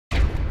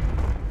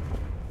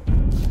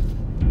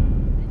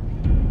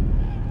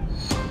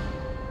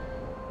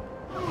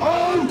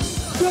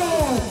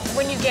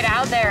get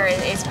out there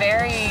is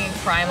very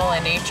primal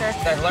in nature.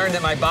 I've learned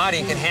that my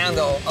body can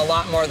handle a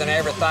lot more than I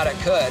ever thought it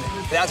could.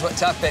 That's what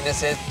Tough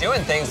Fitness is,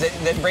 doing things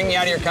that bring you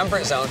out of your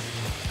comfort zone.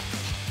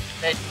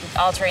 The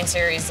All-Terrain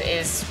Series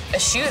is a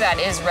shoe that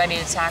is ready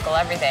to tackle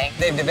everything.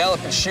 They've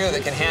developed a shoe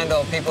that can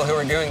handle people who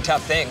are doing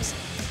tough things.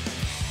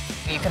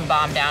 You can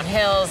bomb down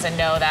hills and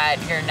know that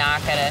you're not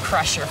gonna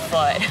crush your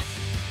foot.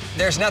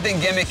 There's nothing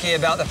gimmicky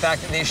about the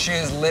fact that these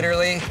shoes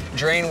literally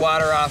drain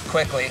water off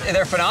quickly.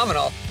 They're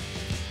phenomenal.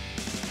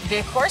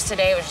 The course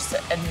today was just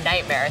a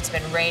nightmare. It's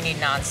been raining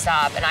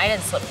nonstop, and I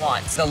didn't slip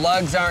once. The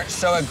lugs aren't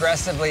so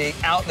aggressively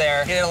out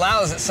there. It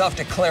allows itself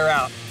to clear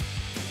out.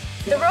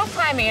 The rope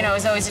climbing,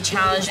 is always a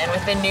challenge, and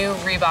with the new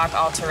Reebok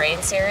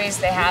All-Terrain Series,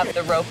 they have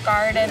the rope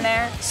guard in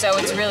there, so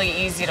it's really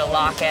easy to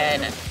lock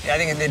in. I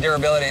think the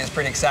durability is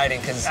pretty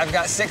exciting, because I've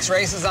got 6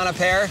 races on a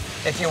pair.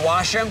 If you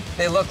wash them,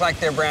 they look like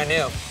they're brand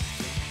new.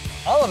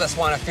 All of us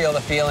want to feel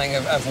the feeling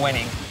of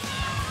winning.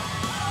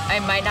 I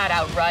might not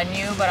outrun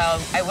you, but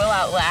I will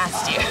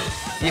outlast you.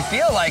 You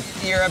feel like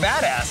you're a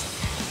badass.